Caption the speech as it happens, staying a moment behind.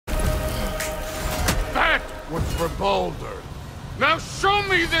was for Baldur. Now show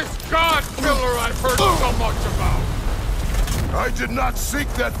me this god killer I've heard so much about! I did not seek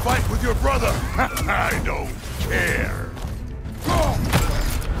that fight with your brother! I don't care!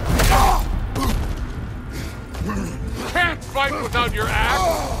 Can't fight without your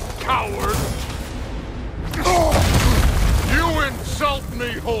axe, coward! You insult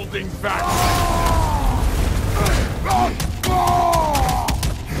me holding back!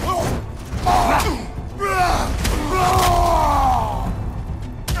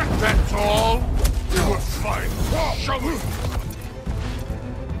 That's all? You were fine. Show me!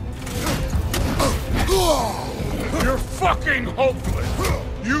 You're fucking hopeless!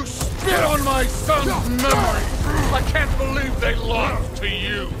 You spit on my son's memory! I can't believe they lost to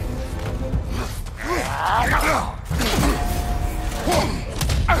you!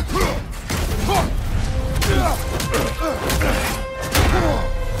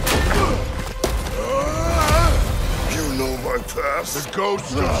 You know my past? The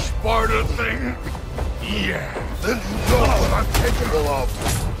ghost of Sparta thing? Yeah. Then you know what I'm capable of!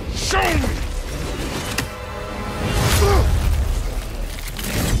 Show me!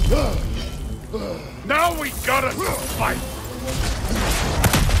 Now we gotta fight!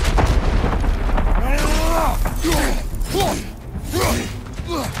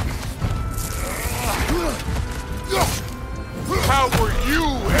 How were you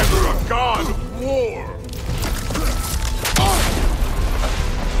ever a god of war?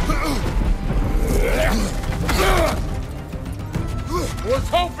 Was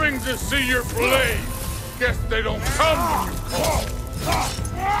hoping to see your blade. Guess they don't come when you call.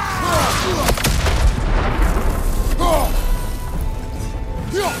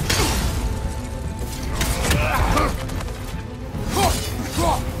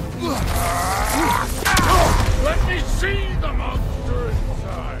 Let me see the monster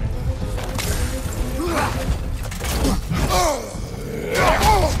inside.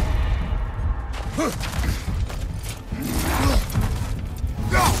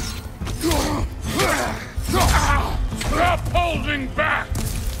 Stop holding back!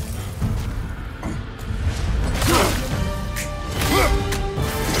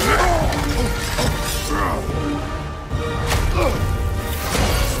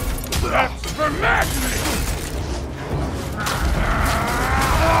 That's for madness!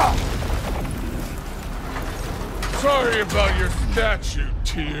 Sorry about your statue,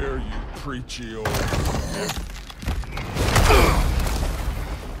 Tyr, you preachy old...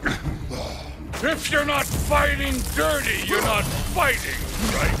 If you're not fighting dirty, you're not fighting,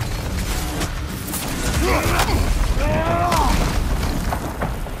 right?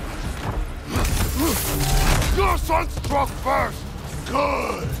 Your son struck first!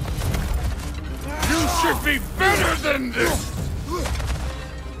 Good! You should be better than this!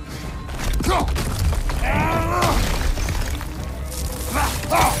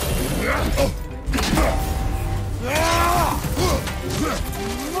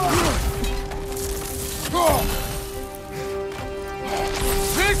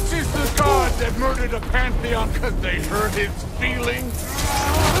 This is the god that murdered a pantheon because they hurt his feelings?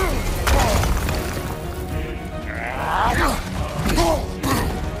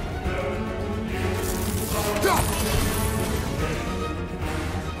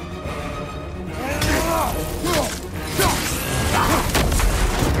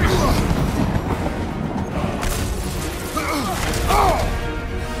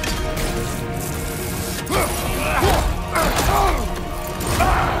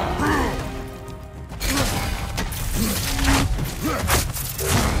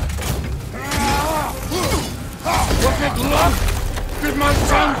 Was it luck? Did my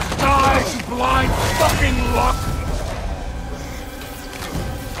son die? Blind fucking luck?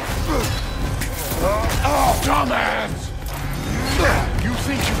 Dumbass! You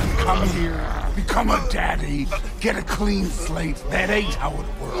think you can come here, become a daddy, get a clean slate? That ain't how it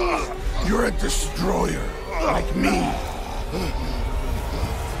works. You're a destroyer, like me.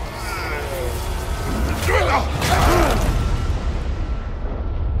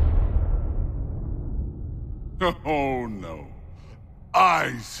 Oh no.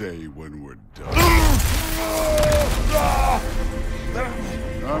 I say when we're done.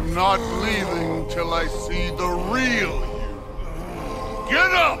 I'm not leaving till I see the real you.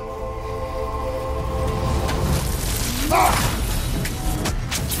 Get up!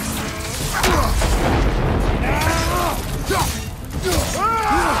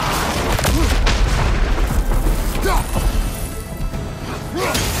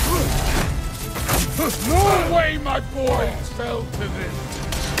 No way my boys fell to this!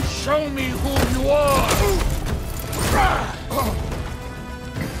 Show me who you are!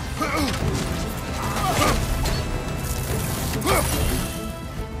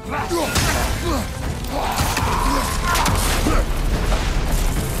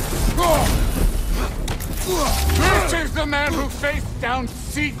 down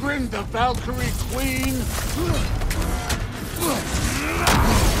Sigrun, the Valkyrie Queen?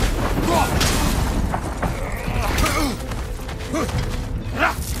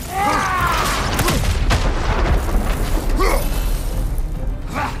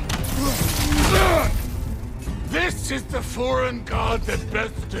 This is the foreign god that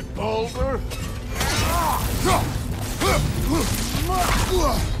bested Baldur?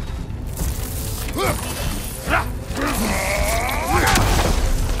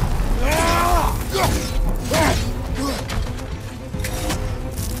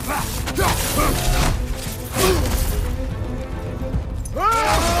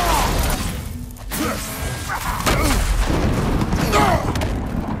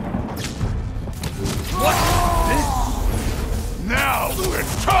 Now we're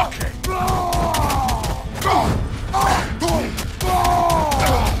talking!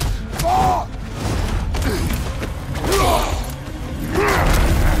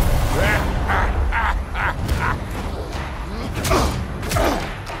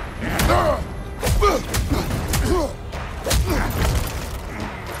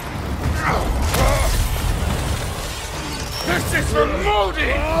 This is for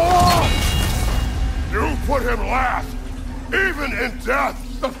Modi! You put him last, even in death!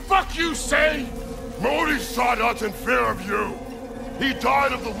 The fuck you say? Modi sought us in fear of you. He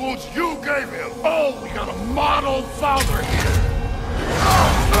died of the wounds you gave him. Oh, we got a model father here.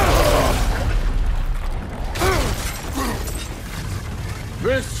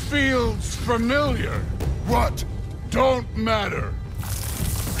 This feels familiar. What? Don't matter.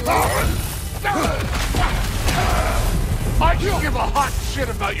 I can give a hot shit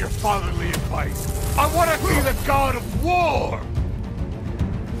about your fatherly advice. I want to be the god of war.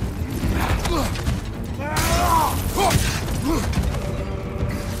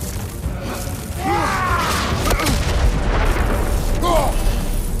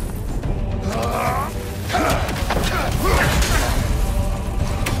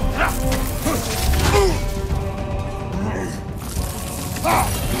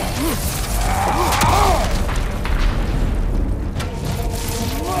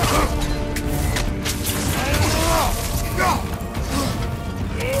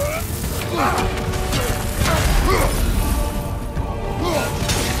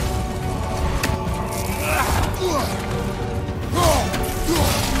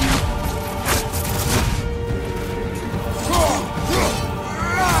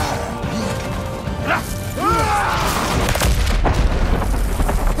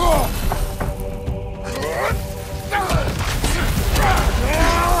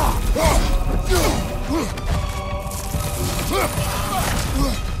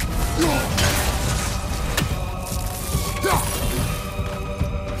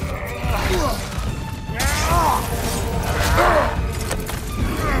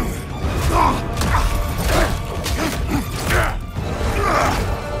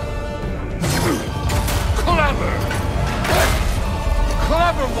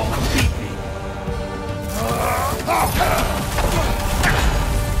 Clever won't beat me.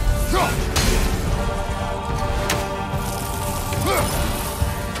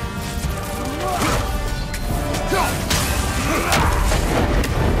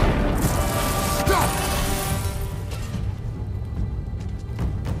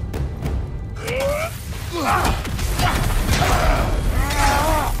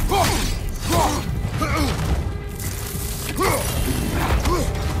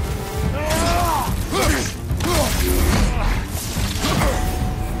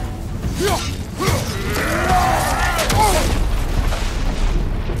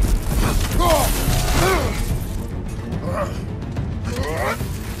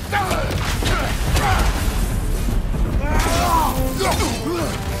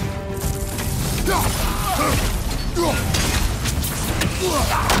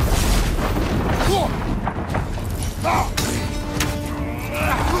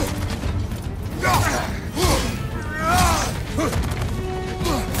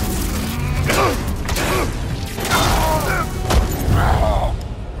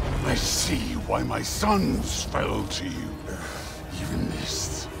 I see why my sons fell to you. Even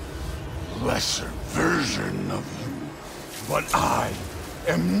this lesser version of you. But I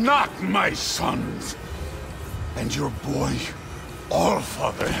am not my sons. And your boy,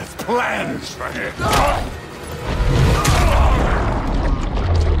 Allfather, has plans for him.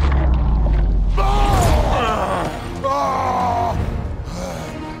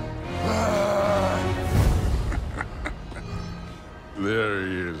 There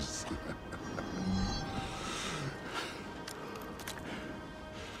he is.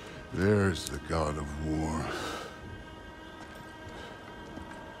 There's the god of war.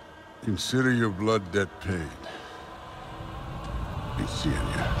 Consider your blood debt paid. Be seeing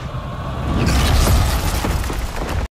ya.